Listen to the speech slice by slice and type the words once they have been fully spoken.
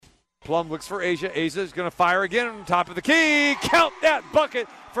Plum looks for A'ja. A'ja's going to fire again on top of the key. Count that bucket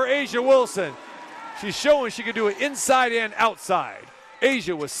for A'ja Wilson. She's showing she can do it inside and outside.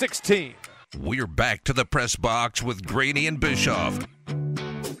 A'ja was 16. We're back to the press box with Graney and Bischoff.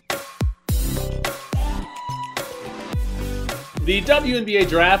 The WNBA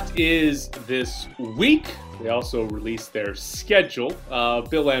draft is this week. They also released their schedule.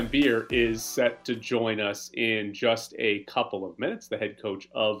 Bill Laimbeer is set to join us in just a couple of minutes, the head coach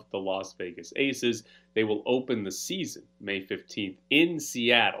of the Las Vegas Aces. They will open the season May 15th in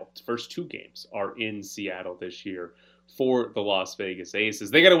Seattle. The first 2 games are in Seattle this year for the Las Vegas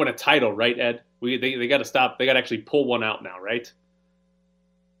Aces. They got to win a title, right, Ed? They got to stop. They got to actually pull one out now, right?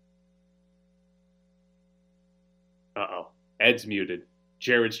 Uh-oh. Ed's muted.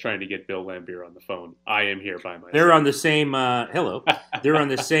 Jared's trying to get Bill Laimbeer on the phone. I am here by myself. They're on the same hello. They're on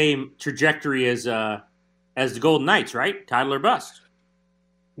the same trajectory as the Golden Knights, right? Title or bust.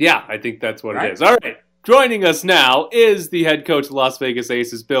 Yeah, I think that's what it is. All right. Joining us now is the head coach of the Las Vegas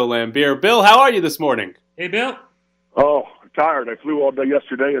Aces, Bill Laimbeer. Bill, how are you this morning? Hey, Bill. Oh, I'm tired. I flew all day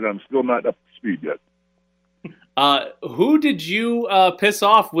yesterday, and I'm still not up to speed yet. Who did you piss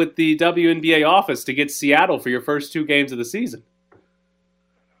off with the WNBA office to get Seattle for your first 2 games of the season?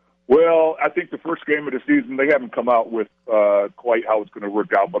 Well, I think the first game of the season, they haven't come out with quite how it's going to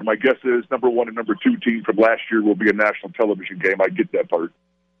work out. But my guess is number 1 and number 2 team from last year will be a national television game. I get that part.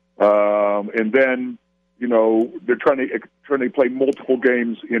 And then, you know, they're trying to play multiple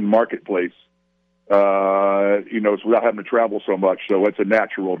games in Marketplace, you know, so without having to travel so much. So it's a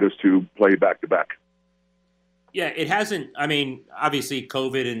natural just to play back-to-back. Yeah, it hasn't. I mean, obviously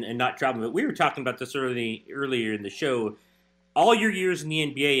COVID and not traveling, but we were talking about this earlier in the show. All your years in the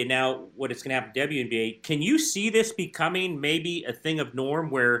NBA and now what it's going to happen to WNBA, can you see this becoming maybe a thing of norm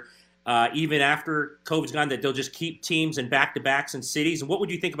where even after COVID's gone that they'll just keep teams and back-to-backs in cities? And what would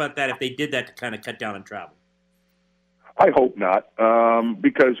you think about that if they did that to kind of cut down on travel? I hope not,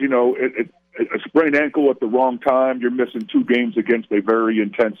 because, you know, a sprained ankle at the wrong time, you're missing 2 games against a very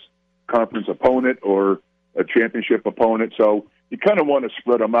intense conference opponent or a championship opponent. So you kind of want to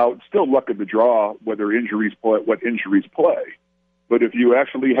spread them out. Still luck of the draw whether injuries play, what injuries play. But if you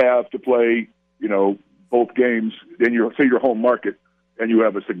actually have to play, you know, both games in your home market and you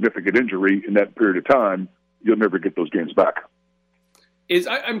have a significant injury in that period of time, you'll never get those games back.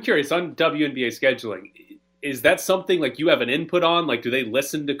 I'm curious on WNBA scheduling. Is that something like you have an input on? Like, do they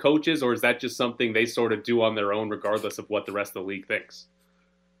listen to coaches, or is that just something they sort of do on their own, regardless of what the rest of the league thinks?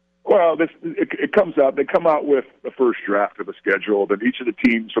 Well, it comes out. They come out with the first draft of the schedule. Then each of the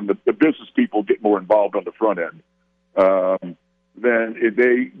teams, from the business people, get more involved on the front end. Then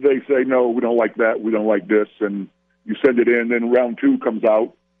they say, no, we don't like that. We don't like this, and you send it in. Then round 2 comes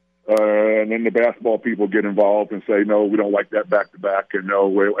out, and then the basketball people get involved and say, no, we don't like that back to back, and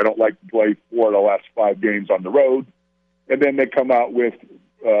no, I don't like to play 4 of the last 5 games on the road. And then they come out with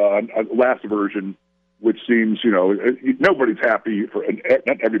a last version, which seems, you know, nobody's happy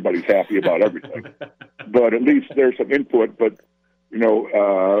not everybody's happy about everything, but at least there's some input. But, you know,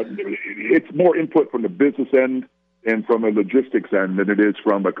 it's more input from the business end and from a logistics end than it is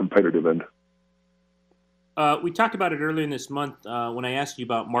from a competitive end. We talked about it earlier in this month when I asked you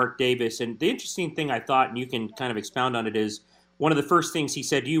about Mark Davis. And the interesting thing I thought, and you can kind of expound on it, is one of the first things he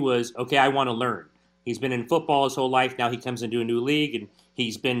said to you was, okay, I want to learn. He's been in football his whole life. Now he comes into a new league, and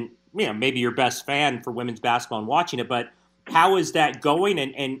he's been, you know, maybe your best fan for women's basketball and watching it. But how is that going?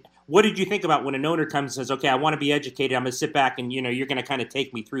 And what did you think about when an owner comes and says, okay, I want to be educated. I'm going to sit back and, you know, you're going to kind of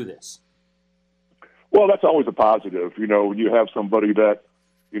take me through this? Well, that's always a positive. You know, when you have somebody that,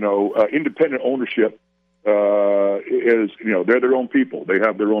 you know, independent ownership is, you know, they're their own people. They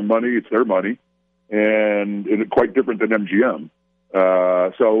have their own money. It's their money. And it's quite different than MGM.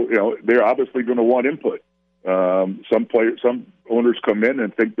 So, you know, they're obviously going to want input. Some owners come in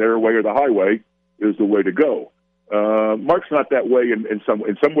and think their way or the highway is the way to go. Mark's not that way in some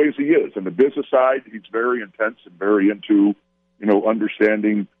ways he is. On the business side, he's very intense and very into, you know,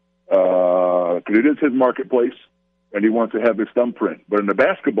 understanding, because it is his marketplace and he wants to have his thumbprint. But in the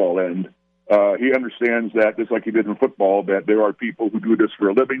basketball end, he understands that, just like he did in football, that there are people who do this for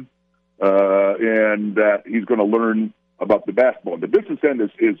a living, and that he's going to learn about the basketball. The business end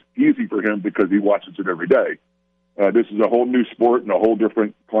is easy for him because he watches it every day. This is a whole new sport and a whole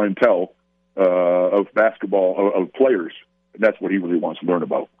different clientele of basketball, of players, and that's what he really wants to learn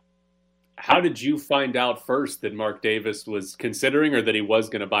about. How did you find out first that Mark Davis was considering or that he was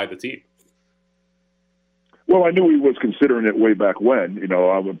going to buy the team? Well, I knew he was considering it way back when. You know,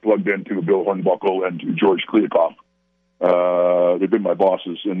 I was plugged into Bill Hornbuckle and to George Kliavkoff. They've been my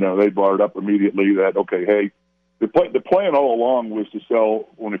bosses, and they brought it up immediately that, okay, hey, The plan all along was to sell,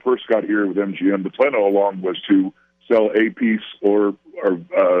 when we first got here with MGM, the plan all along was to sell a piece or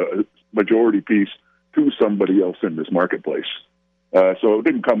majority piece to somebody else in this marketplace. So it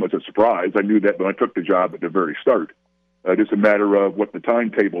didn't come as a surprise. I knew that when I took the job at the very start. It's a matter of what the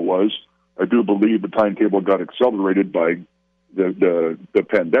timetable was. I do believe the timetable got accelerated by the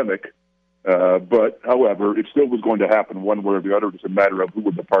pandemic. But, however, it still was going to happen one way or the other. It's a matter of who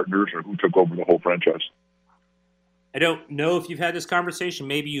were the partners or who took over the whole franchise. I don't know if you've had this conversation.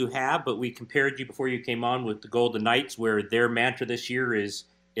 Maybe you have, but we compared you before you came on with the Golden Knights, where their mantra this year is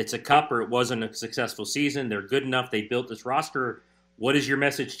it's a cup or it wasn't a successful season. They're good enough. They built this roster. What is your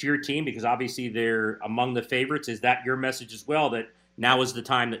message to your team? Because obviously they're among the favorites. Is that your message as well, that now is the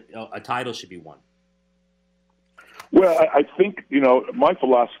time that a title should be won? Well, I think, my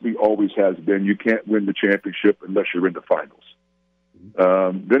philosophy always has been you can't win the championship unless you're in the finals.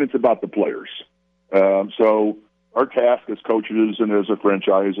 Then it's about the players. So our task as coaches and as a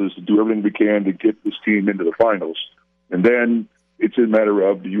franchise is to do everything we can to get this team into the finals. And then it's a matter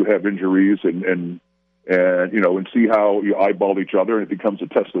of, do you have injuries and see how you eyeball each other, and it becomes a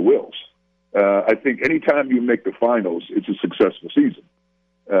test of wills. I think anytime you make the finals, it's a successful season.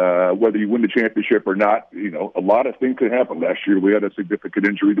 Whether you win the championship or not, a lot of things could happen. Last year we had a significant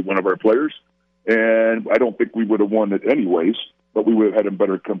injury to one of our players, and I don't think we would have won it anyways, but we would have had a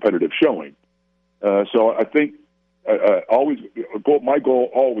better competitive showing. So I think my goal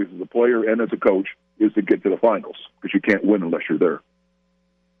always as a player and as a coach is to get to the finals, because you can't win unless you're there.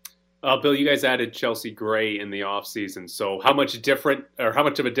 Bill, you guys added Chelsea Gray in the offseason. So how much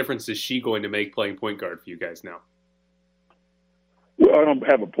of a difference is she going to make playing point guard for you guys now? Well, I don't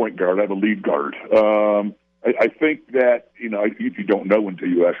have a point guard. I have a lead guard. I think that, you don't know until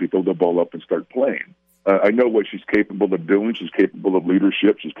you actually throw the ball up and start playing. I know what she's capable of doing. She's capable of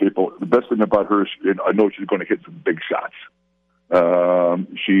leadership. She's capable. The best thing about her is I know she's going to hit some big shots.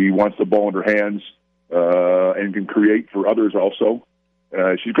 She wants the ball in her hands and can create for others also.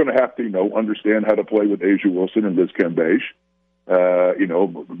 She's going to have to, understand how to play with A'ja Wilson and Liz Cambage,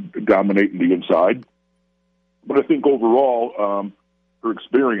 dominating the inside. But I think overall, her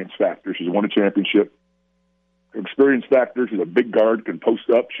experience factor, she's won a championship. Her experience factor, she's a big guard, can post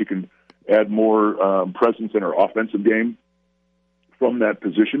up. She can add more presence in her offensive game from that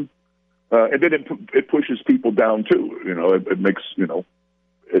position. And then it pushes people down, too. It makes,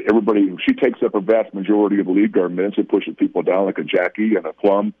 everybody, she takes up a vast majority of the league guard minutes. It pushes people down like a Jackie and a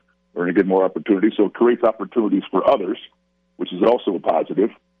Plum, or to get more opportunities. So it creates opportunities for others, which is also a positive.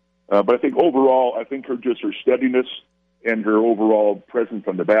 But I think overall, her steadiness and her overall presence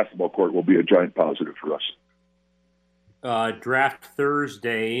on the basketball court will be a giant positive for us. Draft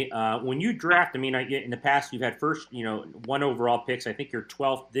Thursday. When you draft, in the past you've had first, 1 overall picks. I think you're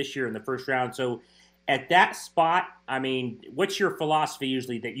 12th this year in the first round. So at that spot, what's your philosophy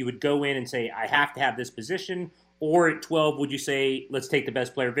usually, that you would go in and say, I have to have this position? Or at 12, would you say, let's take the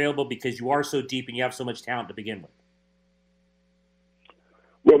best player available because you are so deep and you have so much talent to begin with?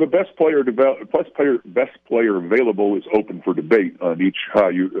 Well, the best player available is open for debate on each how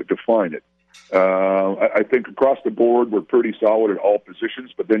you define it. I think across the board we're pretty solid at all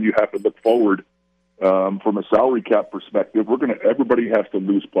positions, but then you have to look forward from a salary cap perspective. Everybody has to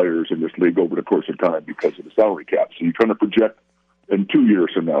lose players in this league over the course of time because of the salary cap. So you're trying to project in 2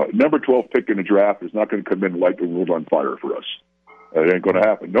 years from now. Number 12 pick in the draft is not going to come in like the world on fire for us. It ain't going to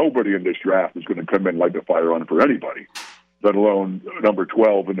happen. Nobody in this draft is going to come in like the fire on for anybody, let alone number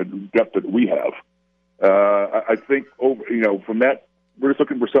 12 in the depth that we have. I think, from that, we're just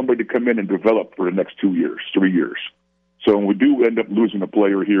looking for somebody to come in and develop for the next 2 years, 3 years. So when we do end up losing a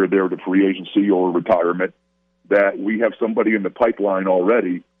player here or there to free agency or retirement, that we have somebody in the pipeline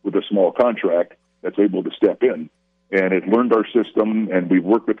already with a small contract that's able to step in and has learned our system, and we've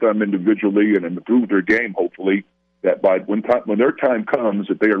worked with them individually and improved their game, hopefully, that by when their time comes,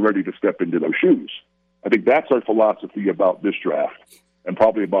 that they are ready to step into those shoes. I think that's our philosophy about this draft, and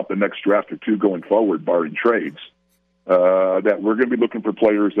probably about the next draft or two going forward, barring trades, that we're going to be looking for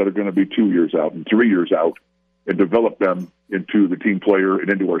players that are going to be 2 years out and 3 years out and develop them into the team player and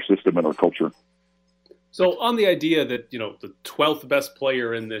into our system and our culture. So on the idea that, the 12th best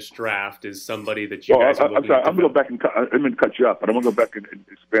player in this draft is somebody that you guys are looking at. I'm going to go back and I'm going to cut you up, but I'm going to go back and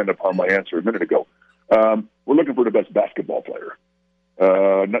expand upon my answer a minute ago. We're looking for the best basketball player.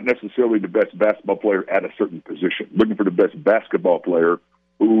 Not necessarily the best basketball player at a certain position. Looking for the best basketball player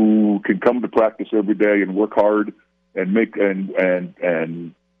who can come to practice every day and work hard and make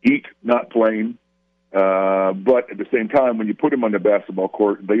and eat, not playing. But at the same time, when you put them on the basketball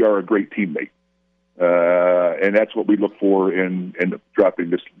court, they are a great teammate. And that's what we look for in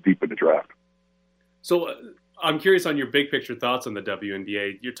dropping this deep in the draft. So I'm curious on your big picture thoughts on the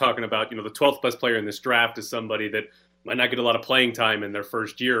WNBA. You're talking about, the 12th best player in this draft is somebody that might not get a lot of playing time in their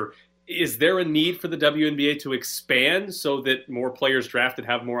first year. Is there a need for the WNBA to expand so that more players drafted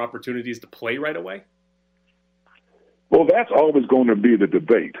have more opportunities to play right away? Well, that's always going to be the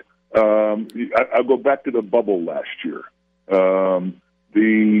debate. I'll go back to the bubble last year. A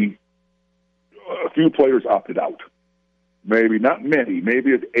few players opted out. Maybe not many.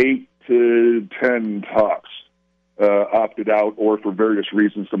 Maybe it's 8 to 10 tops opted out, or for various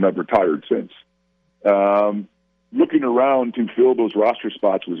reasons, some have retired since. Looking around to fill those roster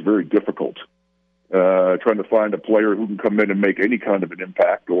spots was very difficult. Trying to find a player who can come in and make any kind of an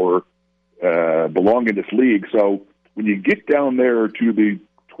impact or belong in this league. So when you get down there to the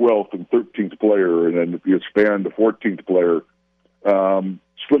 12th and 13th player, and then if you expand the 14th player,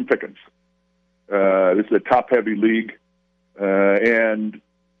 slim pickings. This is a top-heavy league, and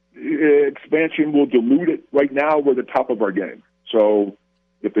expansion will dilute it. Right now, we're at the top of our game. So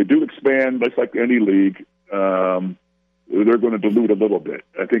if they do expand, just like any league, they're going to dilute a little bit.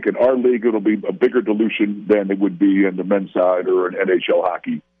 I think in our league, it'll be a bigger dilution than it would be in the men's side or in NHL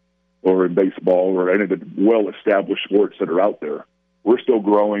hockey or in baseball or any of the well-established sports that are out there. We're still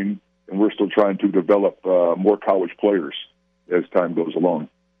growing, and we're still trying to develop more college players as time goes along.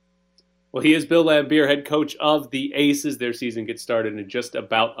 Well, he is Bill Laimbeer, head coach of the Aces. Their season gets started in just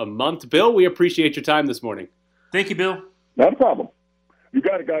about a month. Bill, we appreciate your time this morning. Thank you, Bill. Not a problem. You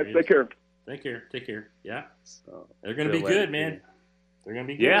got it, guys. Take care. Take care. Yeah. So, they're going to be good, man. They're going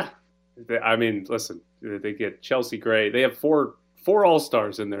to be good. Yeah. I mean, listen, they get Chelsea Gray. They have four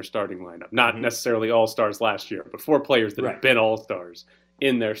All-Stars in their starting lineup. Not necessarily All-Stars last year, but 4 players that have been All-Stars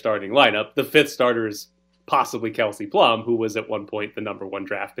in their starting lineup. The 5th starter is possibly Kelsey Plum, who was at one point the number 1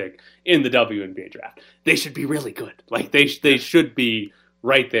 draft pick in the WNBA draft. They should be really good. Like they should be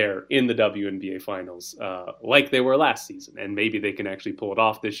right there in the WNBA finals, like they were last season. And maybe they can actually pull it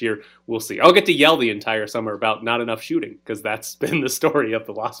off this year. We'll see. I'll get to yell the entire summer about not enough shooting, because that's been the story of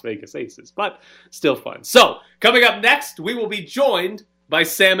the Las Vegas Aces, but still fun. So coming up next, we will be joined by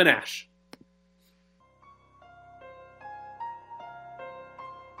Sam and Ash.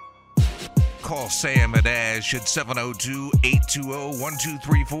 Call Sam and Ash at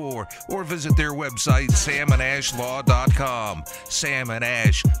 702-820-1234 or visit their website, samandashlaw.com. Sam and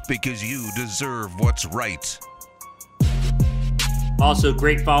Ash, because you deserve what's right. Also,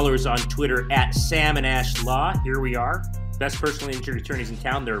 great followers on Twitter at Sam and Ash Law. Here we are. Best personally injured attorneys in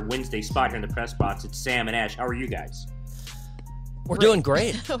town. Their Wednesday spot here in the press box. It's Sam and Ash. How are you guys? We're doing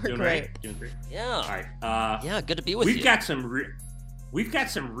great. Doing great. Yeah. All right. Yeah, good to be with you. We've got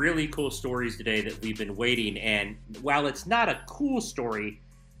some really cool stories today that we've been waiting, and while it's not a cool story,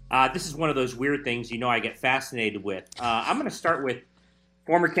 this is one of those weird things I get fascinated with. I'm going to start with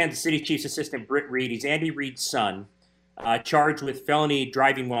former Kansas City Chiefs assistant Britt Reed. He's Andy Reid's son, charged with felony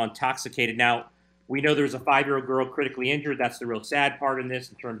driving while intoxicated. Now, we know there's a 5-year-old girl critically injured. That's the real sad part in this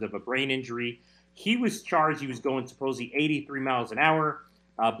in terms of a brain injury. He was charged. He was going supposedly 83 miles an hour,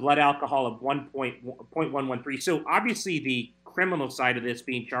 blood alcohol of 1.113. So obviously the criminal side of this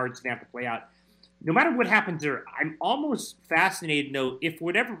being charged is going to have to play out. No matter what happens there, I'm almost fascinated to know if for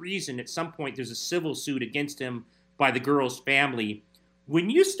whatever reason at some point there's a civil suit against him by the girl's family. When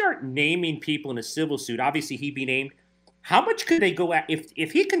you start naming people in a civil suit, obviously he'd be named, how much could they go at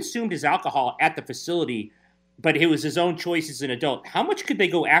if he consumed his alcohol at the facility, but it was his own choice as an adult, how much could they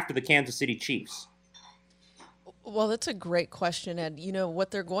go after the Kansas City Chiefs? Well, that's a great question, Ed. What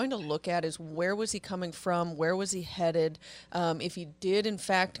they're going to look at is where was he coming from? Where was he headed? If he did, in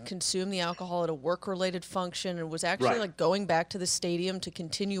fact, consume the alcohol at a work-related function and was actually going back to the stadium to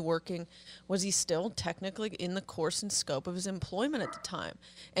continue working, was he still technically in the course and scope of his employment at the time?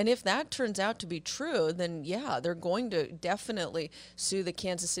 And if that turns out to be true, then, yeah, they're going to definitely sue the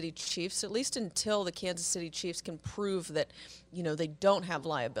Kansas City Chiefs, at least until the Kansas City Chiefs can prove that, they don't have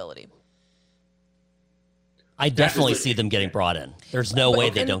liability. I definitely see them getting brought in. There's no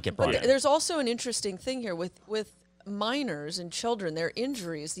way they don't get brought in. There's also an interesting thing here with minors and children, their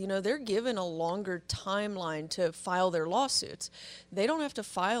injuries. They're given a longer timeline to file their lawsuits. They don't have to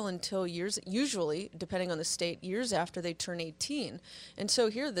file until usually, depending on the state, years after they turn 18. And so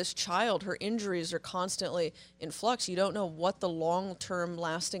here, this child, her injuries are constantly in flux. You don't know what the long-term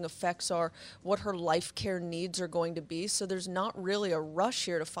lasting effects are, what her life care needs are going to be. So there's not really a rush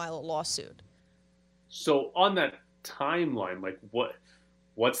here to file a lawsuit. So on that timeline,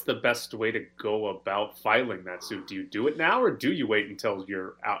 what's the best way to go about filing that suit? Do you do it now, or do you wait until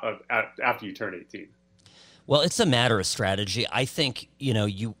you're out, after you turn 18? Well, it's a matter of strategy. I think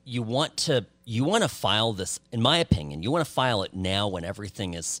you want to file this. In my opinion, you want to file it now when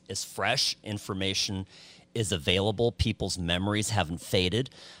everything is fresh. Information is available. People's memories haven't faded.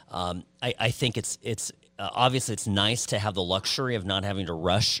 I think it's obviously it's nice to have the luxury of not having to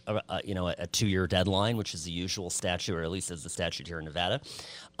rush, a 2-year deadline, which is the usual statute, or at least is the statute here in Nevada.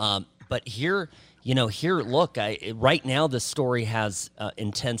 But here, look, right now the story has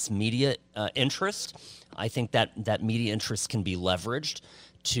intense media interest. I think that media interest can be leveraged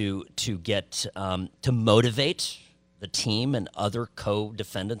to get to motivate the team and other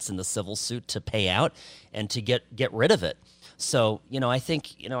co-defendants in the civil suit to pay out and to get rid of it. So, I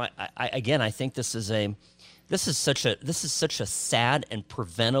think, I think this is such a sad and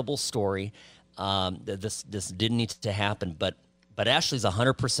preventable story. This didn't need to happen, but Ashley's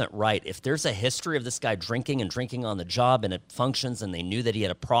 100% right. If there's a history of this guy drinking on the job and it functions and they knew that he had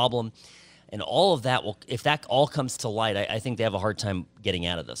a problem and all of that, if that all comes to light, I think they have a hard time getting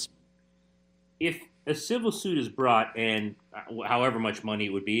out of this. If a civil suit is brought, and however much money it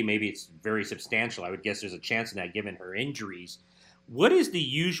would be, maybe it's very substantial. I would guess there's a chance in that given her injuries. What is the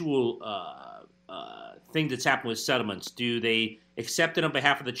usual thing that's happened with settlements? Do they accept it on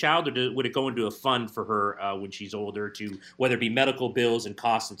behalf of the child, or would it go into a fund for her when she's older, to whether it be medical bills and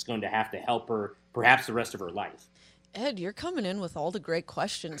costs that's going to have to help her perhaps the rest of her life? Ed, you're coming in with all the great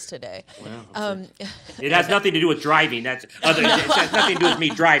questions today. Well, it has nothing to do with driving. It has nothing to do with me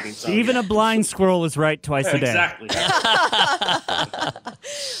driving. So. Even a blind squirrel is right twice a day. Exactly.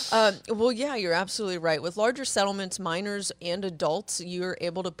 Well, yeah, you're absolutely right. With larger settlements, minors and adults, you're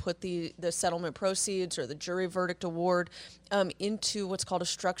able to put the settlement proceeds or the jury verdict award into what's called a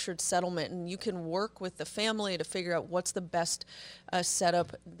structured settlement, and you can work with the family to figure out what's the best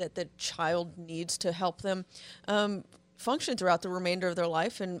setup that the child needs to help them function throughout the remainder of their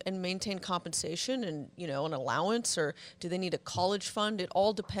life and maintain compensation and, an allowance, or do they need a college fund? It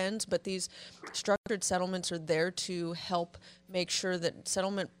all depends, but these structured settlements are there to help make sure that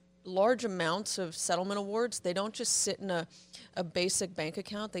large amounts of settlement awards, they don't just sit in a basic bank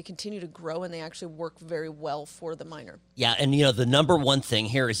account. They continue to grow, and they actually work very well for the minor. Yeah, and the number one thing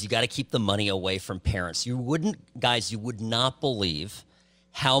here is you got to keep the money away from parents. You would not believe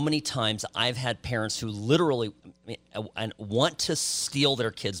how many times I've had parents who literally want to steal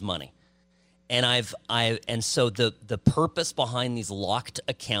their kids' money. And so the purpose behind these locked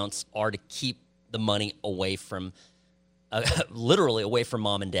accounts are to keep the money away from literally away from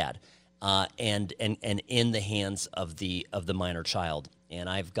mom and dad, and in the hands of the minor child. And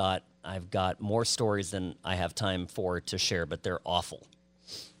I've got more stories than I have time for to share, but they're awful.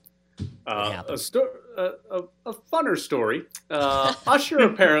 A funner story. Usher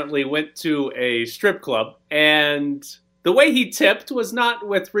apparently went to a strip club, and the way he tipped was not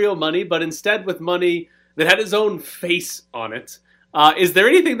with real money, but instead with money that had his own face on it. Is there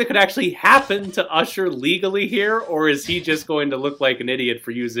anything that could actually happen to Usher legally here, or is he just going to look like an idiot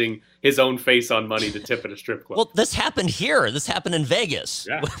for using his own face on money to tip at a strip club? Well, this happened here. This happened in Vegas,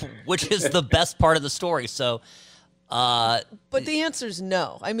 which is the best part of the story. So, but the answer is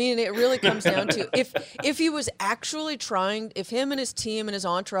no. I mean, it really comes down to if he was actually trying, if him and his team and his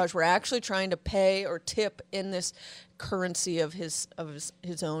entourage were actually trying to pay or tip in this currency of his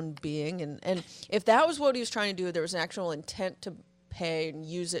own being, and if that was what he was trying to do, there was an actual intent to pay and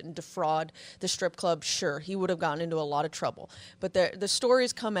use it and defraud the strip club, sure, he would have gotten into a lot of trouble. But the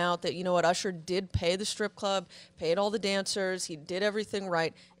stories come out that, Usher did pay the strip club, paid all the dancers, he did everything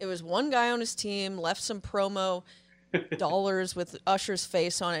right. It was one guy on his team, left some promo dollars with Usher's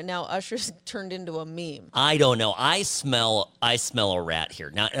face on it. Now Usher's turned into a meme. I don't know. I smell a rat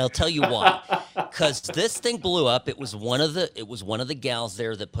here. Now, and I'll tell you why. Because this thing blew up. It was one of the gals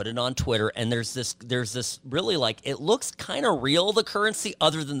there that put it on Twitter, and there's this really, like, it looks kind of real, the currency,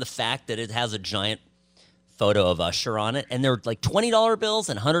 other than the fact that it has a giant photo of Usher on it, and they're like $20 bills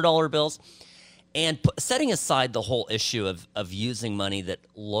and $100 bills. And setting aside the whole issue of using money that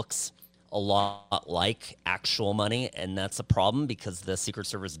looks a lot like actual money, and that's a problem because the Secret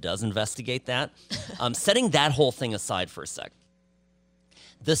Service does investigate that. Setting that whole thing aside for a sec,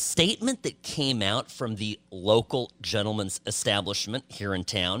 the statement that came out from the local gentleman's establishment here in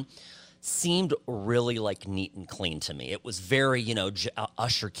town seemed really like neat and clean to me. It was very,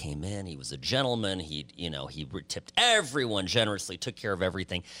 Usher came in, he was a gentleman, he tipped everyone generously, took care of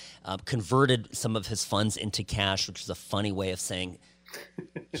everything, converted some of his funds into cash, which is a funny way of saying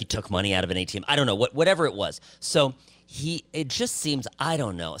he took money out of an ATM. I don't know, whatever it was. So it just seems, I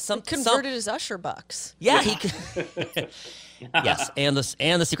don't know. Converted his Usher bucks. Yeah. Yes, and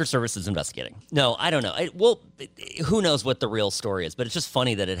the Secret Service is investigating. No, I don't know. Who knows what the real story is, but it's just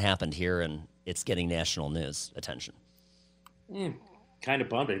funny that it happened here and it's getting national news attention. Kind of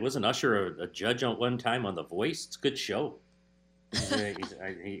bummed. Wasn't Usher a judge on one time on The Voice? It's a good show.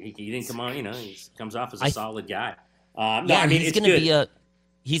 He didn't come on. He comes off as a solid guy.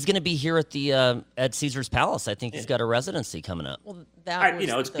 He's going to be here at the at Caesar's Palace. I think he's got a residency coming up. Well, that was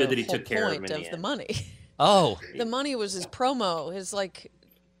it's good that he took care of him point of the money. Oh, the money was his promo. His oh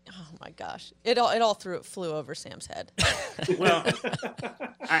my gosh, it all flew over Sam's head. Well,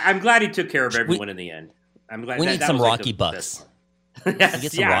 I'm glad he took care of everyone in the end. I'm glad we need some Rocky Bucks.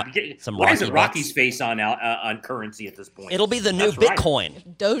 Yes, some Why Rocky isn't Rocky's face on currency at this point? It'll be the new Bitcoin.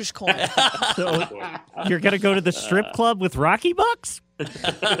 Right. Dogecoin. So you're going to go to the strip club with Rocky Bucks?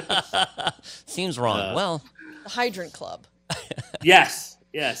 Seems wrong. Well, the Hydrant Club. Yes.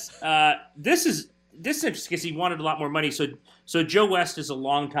 This is interesting because he wanted a lot more money. So Joe West is a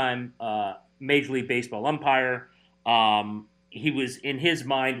longtime Major League Baseball umpire. He was, in his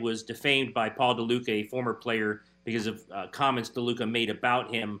mind, was defamed by Paul DeLuca, a former player, because of comments DeLuca made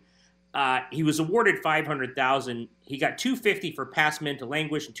about him. He was awarded $500,000. He got $250 for past mental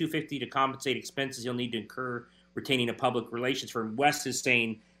anguish and $250 to compensate expenses he'll need to incur retaining a public relations firm. West is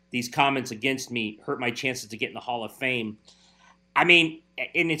saying these comments against me hurt my chances to get in the Hall of Fame. I mean,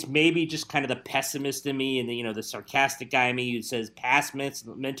 and it's maybe just kind of the pessimist in me and the sarcastic guy in me who says past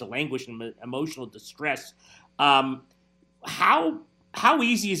mental anguish and emotional distress. How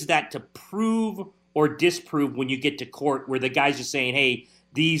easy is that to prove or disprove when you get to court where the guy's just saying, hey,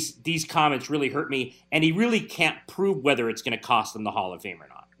 these comments really hurt me, and he really can't prove whether it's going to cost him the Hall of Fame or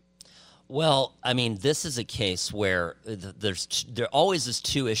not? Well, I mean, this is a case where there always is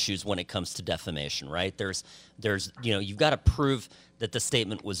two issues when it comes to defamation, right? There's you've got to prove that the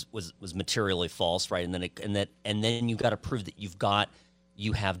statement was materially false, right? And then you've got to prove that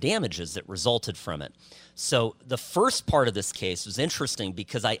you have damages that resulted from it. So the first part of this case was interesting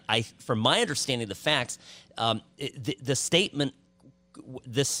because I from my understanding of the facts, the statement,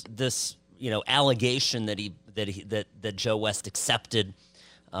 this allegation that Joe West accepted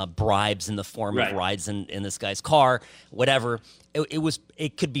bribes in the form of rides in this guy's car, whatever.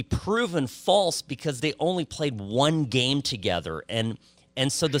 It could be proven false because they only played one game together, and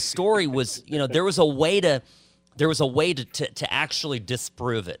so the story was, there was a way to actually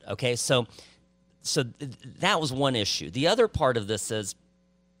disprove it. Okay, so that was one issue. The other part of this is,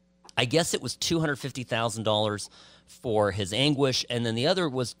 I guess it was $250,000 for his anguish, and then the other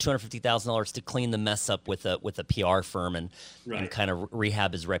was $250,000 to clean the mess up with a PR firm and kind of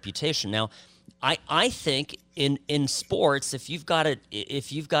rehab his reputation. Now, I think in sports, if you've got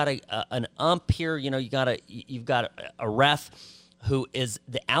an ump here, you've got a ref who is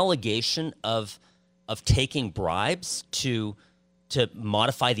the allegation of taking bribes to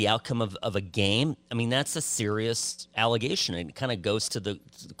modify the outcome of a game. I mean, that's a serious allegation. It kind of goes to the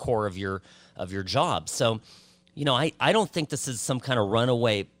core of your job. So, I don't think this is some kind of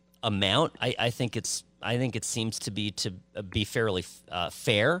runaway amount. I think it seems to be fairly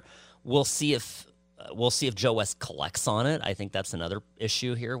fair. We'll see if Joe West collects on it. I think that's another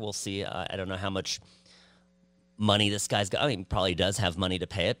issue here. We'll see. I don't know how much money this guy's got. I mean, he probably does have money to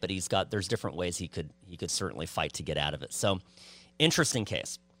pay it, but there's different ways he could certainly fight to get out of it. So, interesting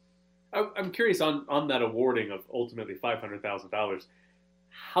case. I'm curious on that awarding of ultimately $500,000.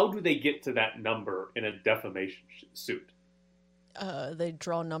 How do they get to that number in a defamation suit? They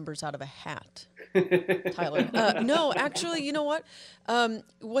draw numbers out of a hat, Tyler. No, actually, you know what?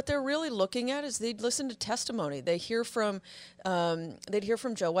 What they're really looking at is they'd listen to testimony. They'd hear from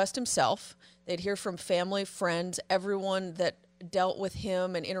Joe West himself. They'd hear from family, friends, everyone that dealt with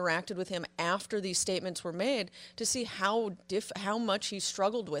him and interacted with him after these statements were made, to see how much he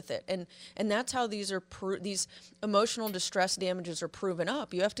struggled with it, and that's how these emotional distress damages are proven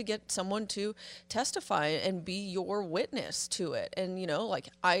up. You have to get someone to testify and be your witness to it, and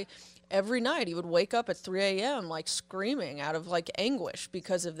every night he would wake up at 3 a.m. screaming out of anguish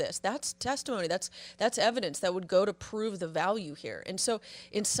because of this. That's testimony. That's evidence that would go to prove the value here. And so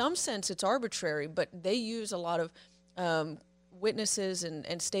in some sense it's arbitrary, but they use a lot of witnesses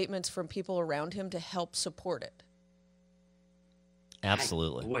and statements from people around him to help support it.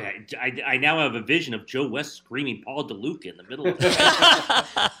 Absolutely. I now have a vision of Joe West screaming Paul DeLuca in the middle of it.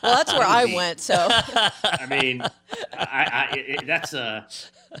 Well, that's where I went, so. I mean, that's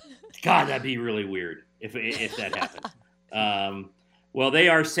God, that'd be really weird if that happened. Well, they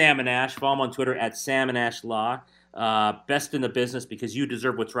are Sam and Ash. Follow them on Twitter at Sam and Ash Law. Best in the business because you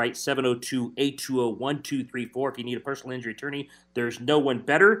deserve what's right. 702-820-1234. If you need a personal injury attorney, there's no one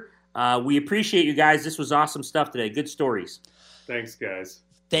better. We appreciate you guys. This was awesome stuff today. Good stories. Thanks, guys.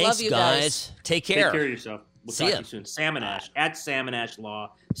 Thanks, Love you guys. Take care. Take care of yourself. We'll talk to you soon. Sam and Ash at Sam and Ash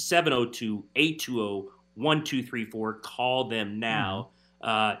Law. 702-820-1234. Call them now.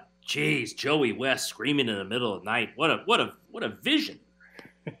 Jeez, Joey West screaming in the middle of the night. What a vision.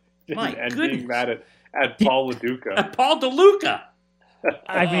 My and goodness. being mad at Paul LaDuca. At Paul DeLuca.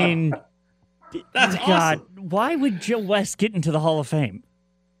 I mean, That's God, awesome. why would Joe West get into the Hall of Fame?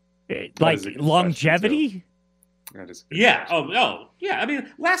 Like is a good longevity? That is a good Yeah. question. Oh, yeah. I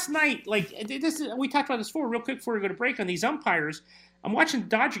mean, last night, we talked about this before, real quick before we go to break on these umpires. I'm watching the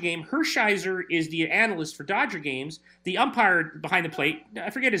Dodger game. Hershiser is the analyst for Dodger games. The umpire behind the plate,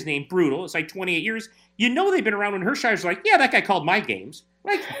 I forget his name, brutal. It's like 28 years. You know they've been around when Hershiser's like, yeah, that guy called my games.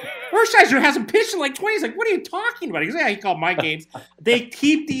 Like, Hershiser hasn't pitched in like 20. He's like, what are you talking about? He goes, yeah, he called my games. They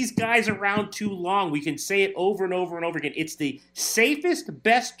keep these guys around too long. We can say it over and over and over again. It's the safest,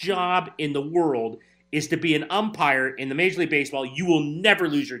 best job in the world is to be an umpire in the Major League Baseball. You will never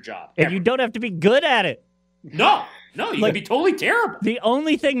lose your job. And ever. you don't have to be good at it. No, you can be totally terrible. The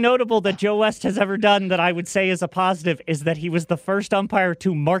only thing notable that Joe West has ever done that I would say is a positive is that he was the first umpire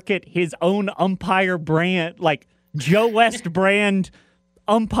to market his own umpire brand, like Joe West brand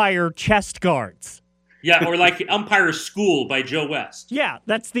umpire chest guards. Yeah, or like Umpire School by Joe West. Yeah,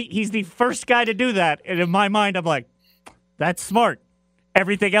 he's the first guy to do that. And in my mind, I'm like, that's smart.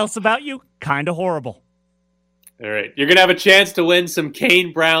 Everything else about you, kind of horrible. All right. You're going to have a chance to win some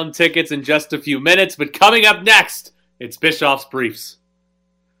Kane Brown tickets in just a few minutes, but coming up next, it's Bischoff's Briefs.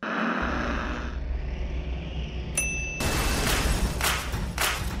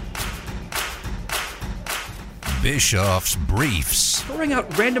 Bischoff's Briefs. Throwing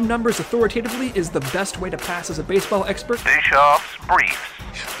out random numbers authoritatively is the best way to pass as a baseball expert. Bischoff's Briefs.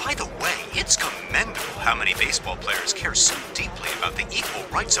 By the way, it's commendable how many baseball players care so deeply about the Equal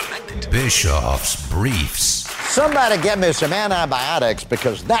Rights Amendment. Bischoff's Briefs. Somebody get me some antibiotics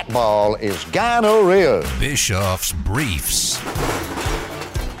because that ball is gonorrhea. Bischoff's Briefs.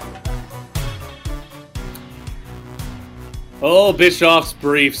 Oh, Bischoff's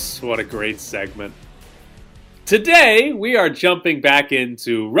Briefs. What a great segment. Today, we are jumping back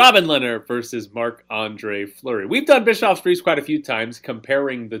into Robin Lehner versus Marc-Andre Fleury. We've done Bischoff's Briefs quite a few times,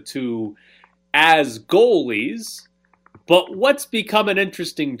 comparing the two as goalies. But what's become an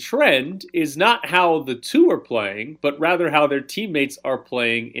interesting trend is not how the two are playing, but rather how their teammates are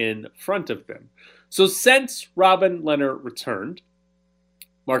playing in front of them. So since Robin Lehner returned,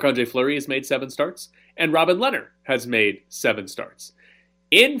 Marc-Andre Fleury has made 7 starts, and Robin Lehner has made 7 starts.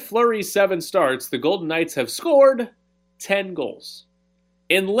 In Fleury's 7 starts, the Golden Knights have scored 10 goals.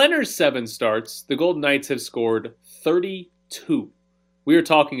 In Lehner's 7 starts, the Golden Knights have scored 32. We are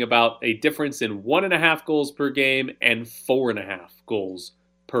talking about a difference in 1.5 goals per game and 4.5 goals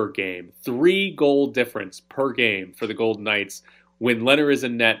per game. 3-goal difference per game for the Golden Knights when Lehner is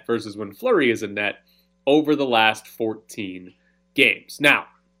in net versus when Fleury is in net over the last 14 games. Now,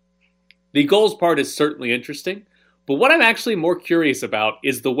 the goals part is certainly interesting, but what I'm actually more curious about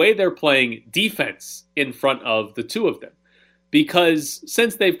is the way they're playing defense in front of the two of them. Because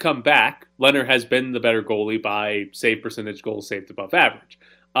since they've come back, Lehner has been the better goalie by save percentage, goals saved above average.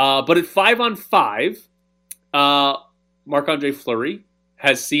 But at 5-on-5, Marc-Andre Fleury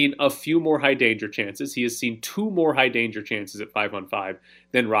has seen a few more high danger chances. He has seen 2 more high danger chances at 5-on-5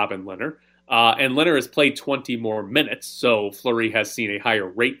 than Robin Lehner. And Lehner has played 20 more minutes, so Fleury has seen a higher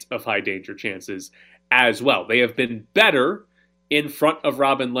rate of high danger chances as well. They have been better in front of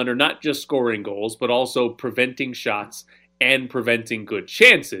Robin Lehner, not just scoring goals, but also preventing shots and preventing good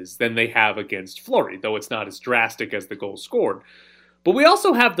chances than they have against Fleury, though it's not as drastic as the goals scored. But we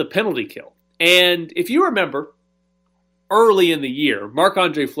also have the penalty kill. And if you remember, early in the year,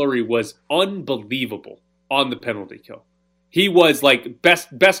 Marc-Andre Fleury was unbelievable on the penalty kill. He was like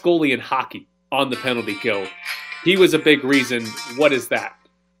best goalie in hockey on the penalty kill. He was a big reason. What is that?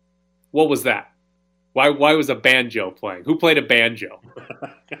 What was that? Why was a banjo playing? Who played a banjo?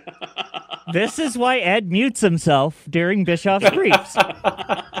 This is why Ed mutes himself during Bischoff's Briefs.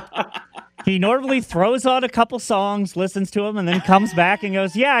 He normally throws on a couple songs, listens to them, and then comes back and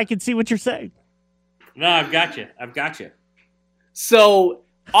goes, yeah, I can see what you're saying. No, I've got you. So,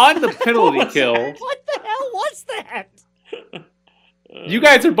 on the penalty kill... What the hell was that? You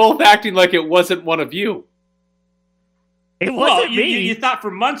guys are both acting like it wasn't one of you. It wasn't me. You thought for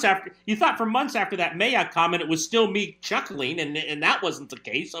months after that Maya comment, it was still me chuckling, and that wasn't the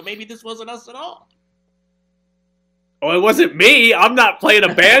case. So maybe this wasn't us at all. Oh, it wasn't me. I'm not playing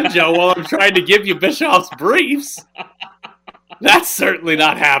a banjo while I'm trying to give you Bischoff's Briefs. That's certainly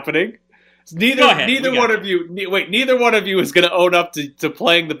not happening. Neither one of you is going to own up to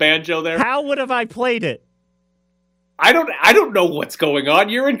playing the banjo there. How would have I played it? I don't know what's going on.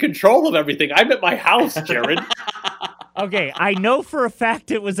 You're in control of everything. I'm at my house, Jared. Okay, I know for a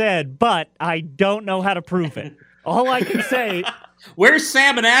fact it was Ed, but I don't know how to prove it. All I can say Where's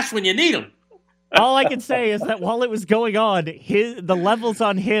Sam and Ash when you need them? All I can say is that while it was going on, the levels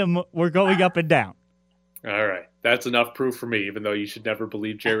on him were going up and down. All right. That's enough proof for me, even though you should never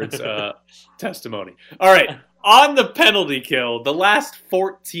believe Jared's testimony. All right. On the penalty kill, the last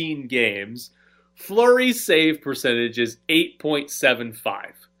 14 games, Fleury's save percentage is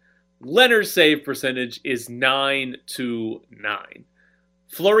 8.75. Leonard's save percentage is 9-9.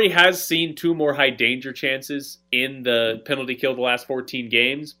 Fleury has seen 2 more high danger chances in the penalty kill the last 14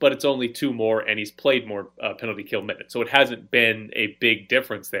 games, but it's only 2 more, and he's played more penalty kill minutes, so it hasn't been a big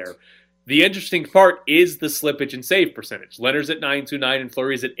difference there. The interesting part is the slippage in save percentage. Leonard's at 9.29 and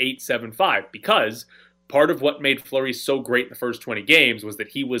Fleury's at 8.75, because part of what made Fleury so great in the first 20 games was that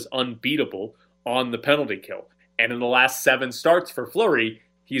he was unbeatable on the penalty kill. And in the last 7 starts for Fleury,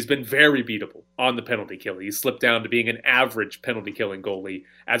 he's been very beatable on the penalty kill. He's slipped down to being an average penalty killing goalie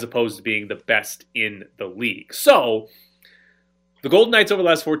as opposed to being the best in the league. So the Golden Knights over the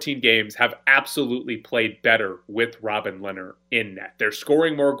last 14 games have absolutely played better with Robin Lehner in net. They're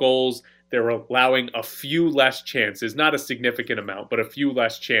scoring more goals. They're allowing a few less chances, not a significant amount, but a few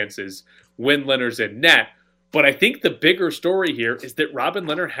less chances when Lehner's in net. But I think the bigger story here is that Robin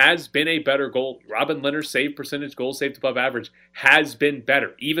Lehner has been a better goalie. Robin Lehner's save percentage, goals saved above average, has been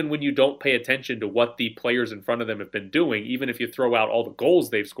better. Even when you don't pay attention to what the players in front of them have been doing, even if you throw out all the goals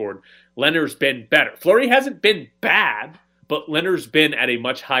they've scored, Lehner's been better. Fleury hasn't been bad, but Lehner's been at a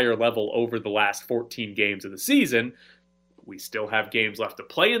much higher level over the last 14 games of the season. We still have games left to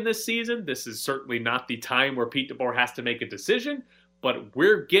play in this season. This is certainly not the time where Pete DeBoer has to make a decision, but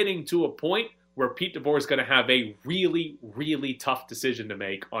we're getting to a point where Pete DeBoer is going to have a really, really tough decision to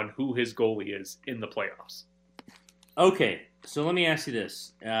make on who his goalie is in the playoffs. Okay, so let me ask you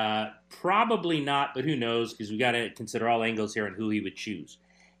this. Probably not, but who knows, because we got to consider all angles here on who he would choose.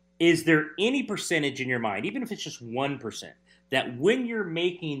 Is there any percentage in your mind, even if it's just 1%, that when you're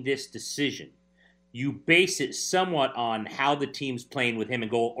making this decision, you base it somewhat on how the team's playing with him in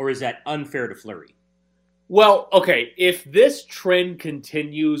goal, or is that unfair to Fleury? Well, okay, if this trend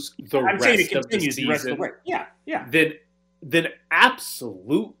continues the rest of the season, yeah. then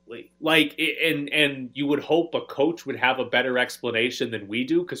absolutely. Like, and you would hope a coach would have a better explanation than we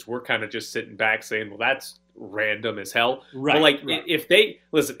do, because we're kind of just sitting back saying, well, that's random as hell. Right. But like, if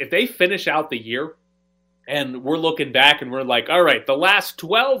they finish out the year and we're looking back and we're like, all right, the last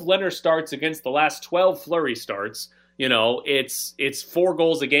 12 Lehner starts against the last 12 Fleury starts, you know, it's 4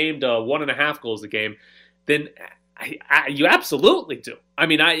 goals a game to 1.5 goals a game, then you absolutely do. I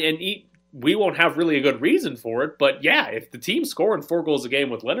mean, we won't have really a good reason for it, but yeah, if the team's scoring 4 goals a game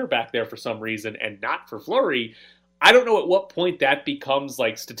with Lehner back there for some reason and not for Fleury, I don't know at what point that becomes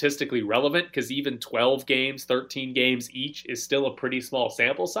like statistically relevant, because even 12 games, 13 games each is still a pretty small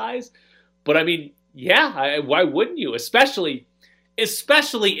sample size. But I mean, yeah, why wouldn't you? Especially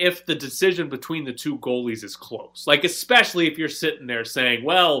if the decision between the 2 goalies is close. Like, especially if you're sitting there saying,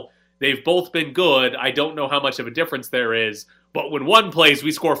 well, they've both been good. I don't know how much of a difference there is. But when one plays,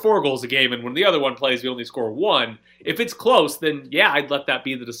 we score 4 goals a game, and when the other one plays, we only score 1. If it's close, then yeah, I'd let that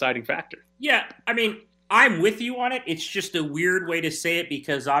be the deciding factor. Yeah, I mean, I'm with you on it. It's just a weird way to say it,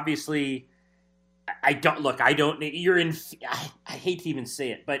 because obviously, I hate to even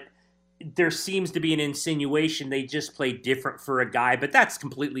say it, but there seems to be an insinuation they just play different for a guy, but that's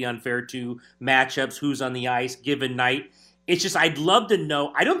completely unfair to matchups, who's on the ice, given night. It's just, I'd love to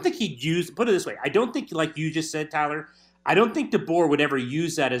know. I don't think he'd put it this way, I don't think, like you just said, Tyler, I don't think DeBoer would ever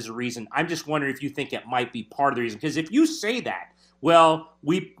use that as a reason. I'm just wondering if you think it might be part of the reason. Because if you say that, well,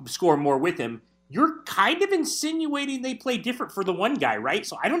 we score more with him, you're kind of insinuating they play different for the one guy, right?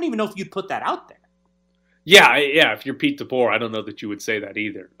 So I don't even know if you'd put that out there. Yeah. If you're Pete DeBoer, I don't know that you would say that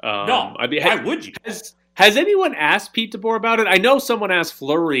either. No, I mean, why would you? Has anyone asked Pete DeBoer about it? I know someone asked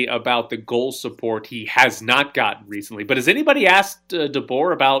Fleury about the goal support he has not gotten recently, but has anybody asked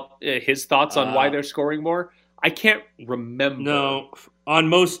DeBoer about his thoughts on why they're scoring more? I can't remember. No, on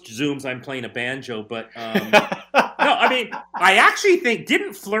most Zooms I'm playing a banjo, but no, I mean, I actually think,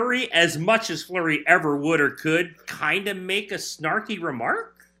 didn't Fleury, as much as Fleury ever would or could, kind of make a snarky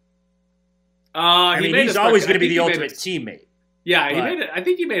remark? He's always going to be the ultimate teammate. Yeah, I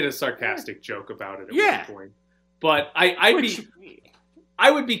think he made a sarcastic joke about it at one point. But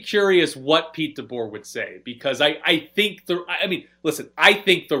I would be curious what Pete DeBoer would say, because I think the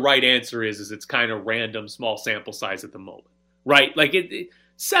right answer is it's kind of random, small sample size at the moment, right? Like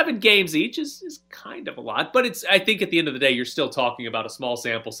 7 games each is kind of a lot, but I think at the end of the day, you're still talking about a small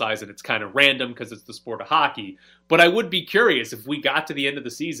sample size, and it's kind of random because it's the sport of hockey. But I would be curious if we got to the end of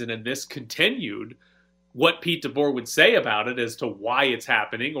the season and this continued, what Pete DeBoer would say about it as to why it's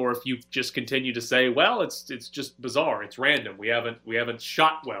happening, or if you just continue to say, well, it's just bizarre, it's random, we haven't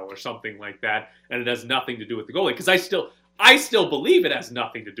shot well or something like that, and it has nothing to do with the goalie. Because I still believe it has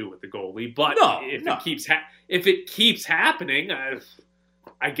nothing to do with the goalie, but if it keeps happening,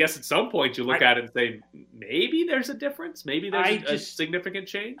 I guess at some point you look at it and say, maybe there's a difference, maybe there's a significant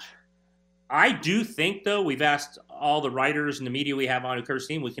change. I do think, though, we've asked all the writers and the media we have on who covers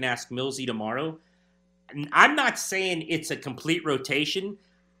the team. We can ask Millsy tomorrow. I'm not saying it's a complete rotation.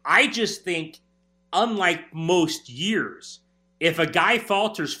 I just think, unlike most years, if a guy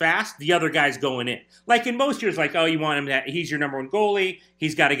falters fast, the other guy's going in. Like in most years, like, oh, you want him he's your number one goalie.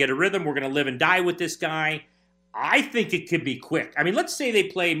 He's got to get a rhythm. We're going to live and die with this guy. I think it could be quick. I mean, let's say they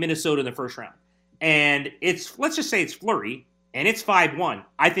play Minnesota in the first round, and let's just say it's Fleury, and it's 5-1.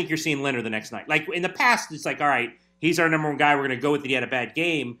 I think you're seeing Leonard the next night. Like in the past, it's like, all right, he's our number one guy. We're going to go with it. He had a bad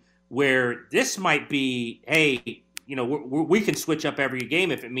game. Where this might be, hey, we can switch up every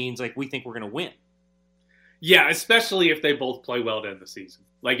game if it means like we think we're going to win. Yeah, especially if they both play well to end the season.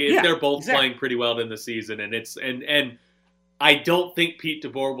 Like if they're both playing pretty well to end the season, and I don't think Pete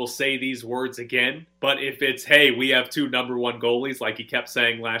DeBoer will say these words again. But if it's, hey, we have 2 number one goalies, like he kept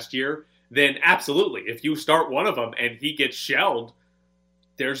saying last year, then absolutely. If you start one of them and he gets shelled,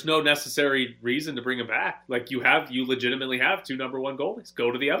 there's no necessary reason to bring him back. Like you legitimately have 2 number one goalies. Go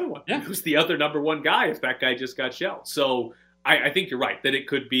to the other one. Yeah. Who's the other number one guy if that guy just got shelled? So I think you're right that it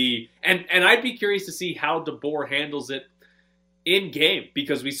could be, and I'd be curious to see how DeBoer handles it in game,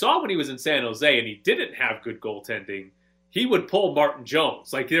 because we saw when he was in San Jose and he didn't have good goaltending, he would pull Martin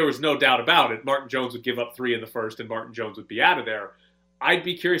Jones. Like there was no doubt about it. Martin Jones would give up 3 in the first and Martin Jones would be out of there. I'd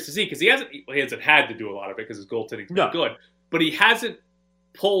be curious to see, because he hasn't had to do a lot of it because his goaltending's been good, but he hasn't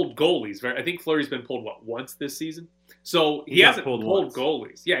pulled goalies. I think Fleury's been pulled once this season, so he hasn't pulled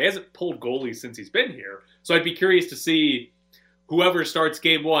goalies. Yeah, he hasn't pulled goalies since he's been here. So I'd be curious to see whoever starts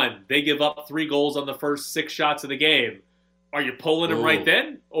game 1. They give up 3 goals on the first 6 shots of the game. Are you pulling them right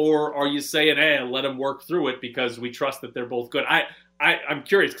then, or are you saying, "Hey, let them work through it because we trust that they're both good"? I'm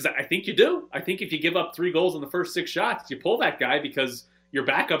curious because I think you do. I think if you give up 3 goals on the first 6 shots, you pull that guy because your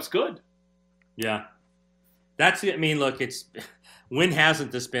backup's good. Yeah, that's it. I mean, look, when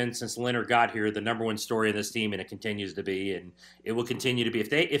hasn't this been since Leonard got here the number one story of this team, and it continues to be, and it will continue to be.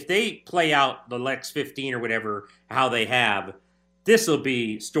 If they play out the next 15 or whatever how they have, this will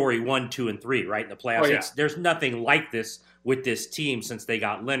be story 1, 2, and 3 right in the playoffs. Oh, yeah. There's nothing like this with this team since they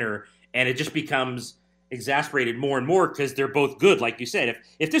got Leonard, and it just becomes exasperated more and more because they're both good, like you said.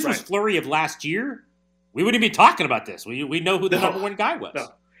 If this was Fleury of last year, we wouldn't be talking about this. We know who the number one guy was. No.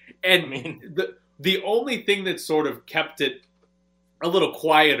 And the only thing that sort of kept it a little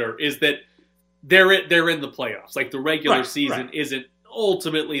quieter is that they're in the playoffs. Like the regular season isn't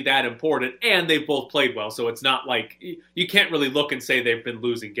ultimately that important, and they've both played well, so it's not like you can't really look and say they've been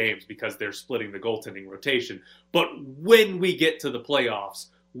losing games because they're splitting the goaltending rotation. But when we get to the playoffs,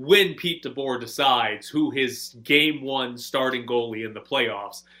 when Pete DeBoer decides who his game 1 starting goalie in the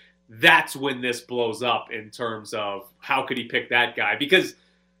playoffs, that's when this blows up in terms of how could he pick that guy, because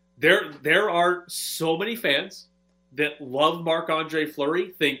there are so many fans that love Marc-Andre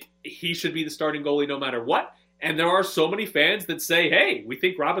Fleury, think he should be the starting goalie no matter what. And there are so many fans that say, hey, we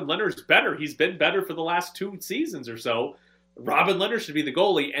think Robin Leonard's better. He's been better for the last 2 seasons or so. Robin Leonard should be the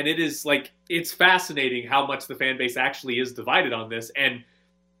goalie. And it's fascinating how much the fan base actually is divided on this. And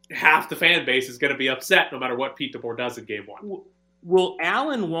half the fan base is going to be upset no matter what Pete DeBoer does in game 1. Will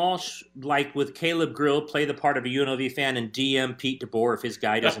Alan Walsh, like with Caleb Grill, play the part of a UNLV fan and DM Pete DeBoer if his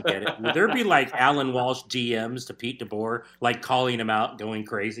guy doesn't get it? Will there be like Alan Walsh DMs to Pete DeBoer, like calling him out, going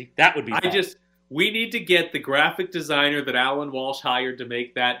crazy? That would be fun. We need to get the graphic designer that Alan Walsh hired to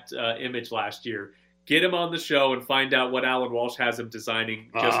make that image last year. Get him on the show and find out what Alan Walsh has him designing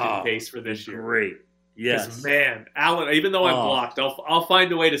just in case for this year. Great. Yes. Man, Alan, even though I'm blocked, I'll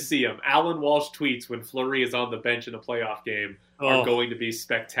find a way to see him. Alan Walsh tweets when Fleury is on the bench in a playoff game are going to be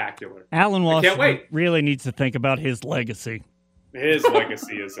spectacular. Alan Walsh really needs to think about his legacy. His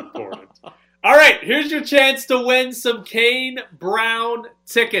legacy is important. All right, here's your chance to win some Kane Brown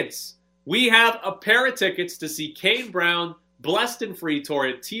tickets. We have a pair of tickets to see Kane Brown, Blessed and Free Tour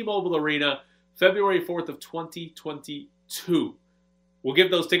at T-Mobile Arena, February 4th of 2022. We'll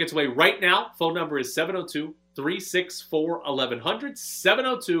give those tickets away right now. Phone number is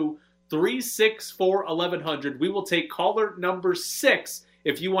 702-364-1100, 702-364-1100. We will take caller number 6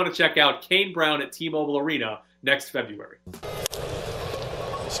 if you want to check out Kane Brown at T-Mobile Arena next February.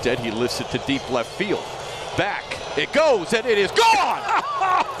 Instead, he lifts it to deep left field. Back. It goes, and it is gone!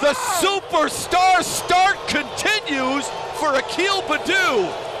 The superstar start continues for Akil Baddoo.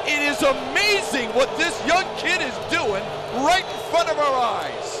 It is amazing what this young kid is doing right in front of our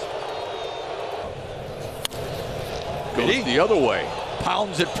eyes. Goes the other way.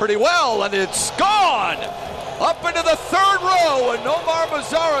 Pounds it pretty well, and it's gone! Up into the third row, and Nomar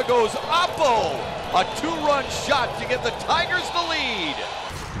Mazara goes oppo. A 2-run shot to give the Tigers the lead.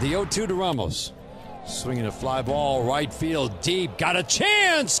 The 0-2 to Ramos. Swinging a fly ball, right field, deep. Got a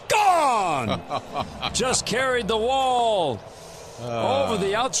chance! Gone! Just carried the wall. Over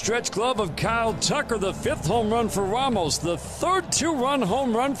the outstretched glove of Kyle Tucker, the 5th home run for Ramos. The 3rd 2-run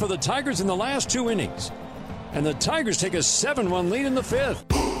home run for the Tigers in the last 2 innings. And the Tigers take a 7-1 lead in the 5th.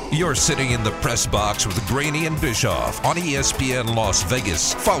 You're sitting in the press box with Graney and Bischoff on ESPN Las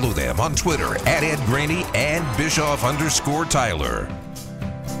Vegas. Follow them on Twitter at Ed Graney and Bischoff_Tyler.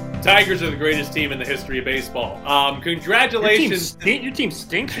 Tigers are the greatest team in the history of baseball. Congratulations. Your team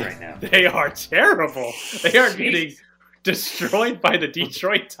stinks right now. They are terrible. They are getting destroyed by the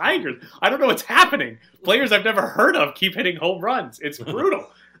Detroit Tigers. I don't know what's happening. Players I've never heard of keep hitting home runs. It's brutal.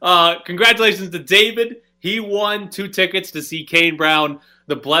 Congratulations to David. He won 2 tickets to see Kane Brown,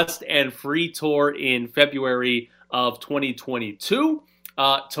 the Blessed and Free Tour in February of 2022.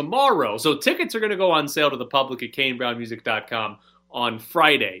 Tomorrow, so tickets are going to go on sale to the public at KaneBrownMusic.com on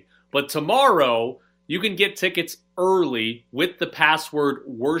Friday. But tomorrow, you can get tickets early with the password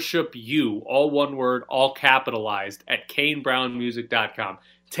WORSHIPYOU, all one word, all capitalized, at KaneBrownMusic.com.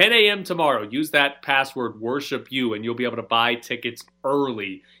 10 a.m. tomorrow, use that password WORSHIPYOU, and you'll be able to buy tickets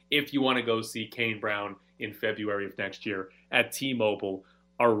early if you want to go see Kane Brown in February of next year at T-Mobile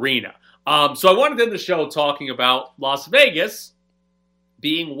Arena. So I wanted to end the show talking about Las Vegas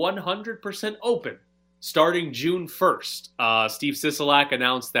being 100% open starting June 1st. Steve Sisolak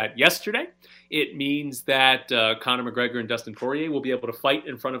announced that yesterday. It means that Conor McGregor and Dustin Poirier will be able to fight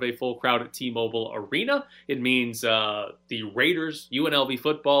in front of a full crowd at T-Mobile Arena. It means the Raiders, UNLV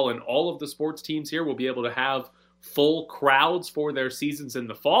football, and all of the sports teams here will be able to have full crowds for their seasons in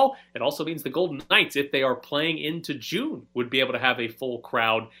the fall. It also means the Golden Knights, if they are playing into June, would be able to have a full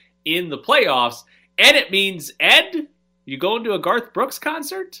crowd in the playoffs. And it means, Ed, you going to a Garth Brooks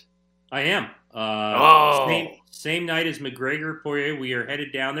concert? I am. Same night as McGregor, Poirier. We are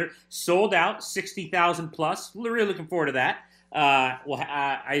headed down there. Sold out, 60,000 plus. We're really looking forward to that.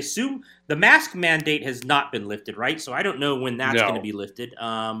 I assume the mask mandate has not been lifted, right? So I don't know when that's going to be lifted.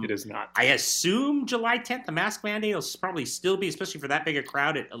 It is not. I assume July 10th, the mask mandate will probably still be, especially for that big a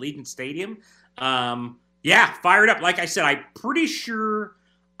crowd at Allegiant Stadium. Yeah, fired up. Like I said, I'm pretty sure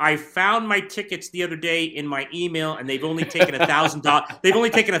I found my tickets the other day in my email, and they've only taken $1,000. They've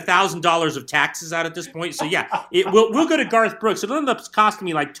only taken $1,000 of taxes out at this point. So yeah, we'll go to Garth Brooks. It'll end up costing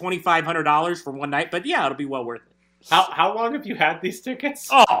me like $2,500 for one night, but yeah, it'll be well worth it. How long have you had these tickets?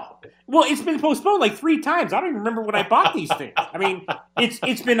 Oh, well, it's been postponed like 3 times. I don't even remember when I bought these things. I mean,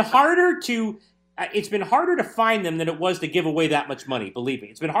 it's been harder to find them than it was to give away that much money. Believe me,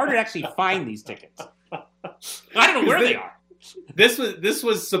 it's been harder to actually find these tickets. I don't know where they are. This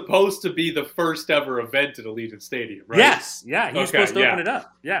was supposed to be the first ever event at Allegiant Stadium, right? Yes, yeah, he was supposed to open it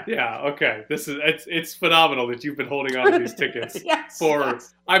up. Yeah, okay. It's phenomenal that you've been holding on to these tickets yes.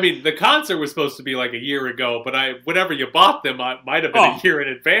 I mean, the concert was supposed to be like a year ago, but whenever you bought them, I might have been a year in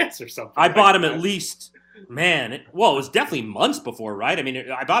advance or something. I bought them at least, it was definitely months before, right? I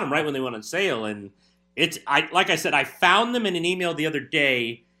mean, I bought them right when they went on sale, and like I said, I found them in an email the other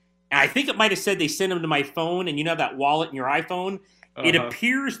day. And I think it might have said they sent them to my phone, and you know that wallet in your iPhone? Uh-huh. It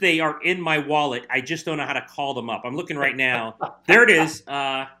appears they are in my wallet. I just don't know how to call them up. I'm looking right now. There it is.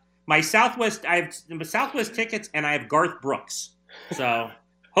 I have Southwest tickets, and I have Garth Brooks. So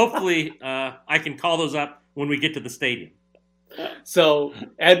hopefully I can call those up when we get to the stadium. So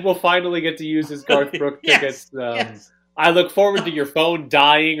Ed will finally get to use his Garth Brooks tickets. Yes. I look forward to your phone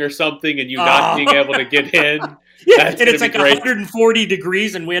dying or something and you not being able to get in. Yeah, and it's like 140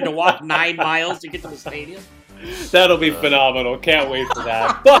 degrees and we had to walk 9 miles to get to the stadium. That'll be phenomenal. Can't wait for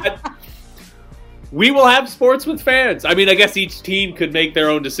that. But we will have sports with fans. I mean, I guess each team could make their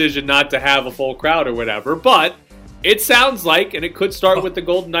own decision not to have a full crowd or whatever, but it sounds like, and it could start with the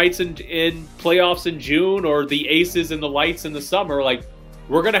Golden Knights in playoffs in June or the Aces and the Lights in the summer, like,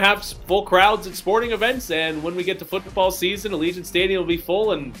 we're going to have full crowds at sporting events, and when we get to football season, Allegiant Stadium will be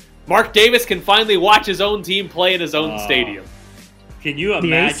full, and Mark Davis can finally watch his own team play in his own stadium. Can you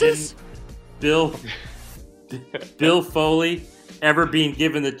imagine Bill Foley ever being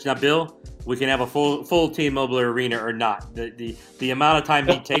given the Bill? We can have a full T-Mobile Arena or not. The amount of time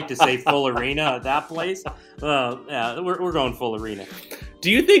he'd take to say full arena at that place. Yeah, we're going full arena. Do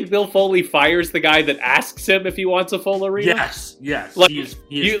you think Bill Foley fires the guy that asks him if he wants a full arena? Yes. Like, he is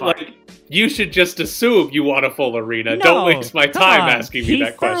fired. You should just assume you want a full arena. No, Don't waste my time come on. asking me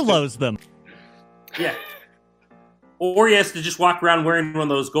that question. He furloughs them. Yeah. Or he has to just walk around wearing one of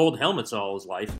those gold helmets all his life.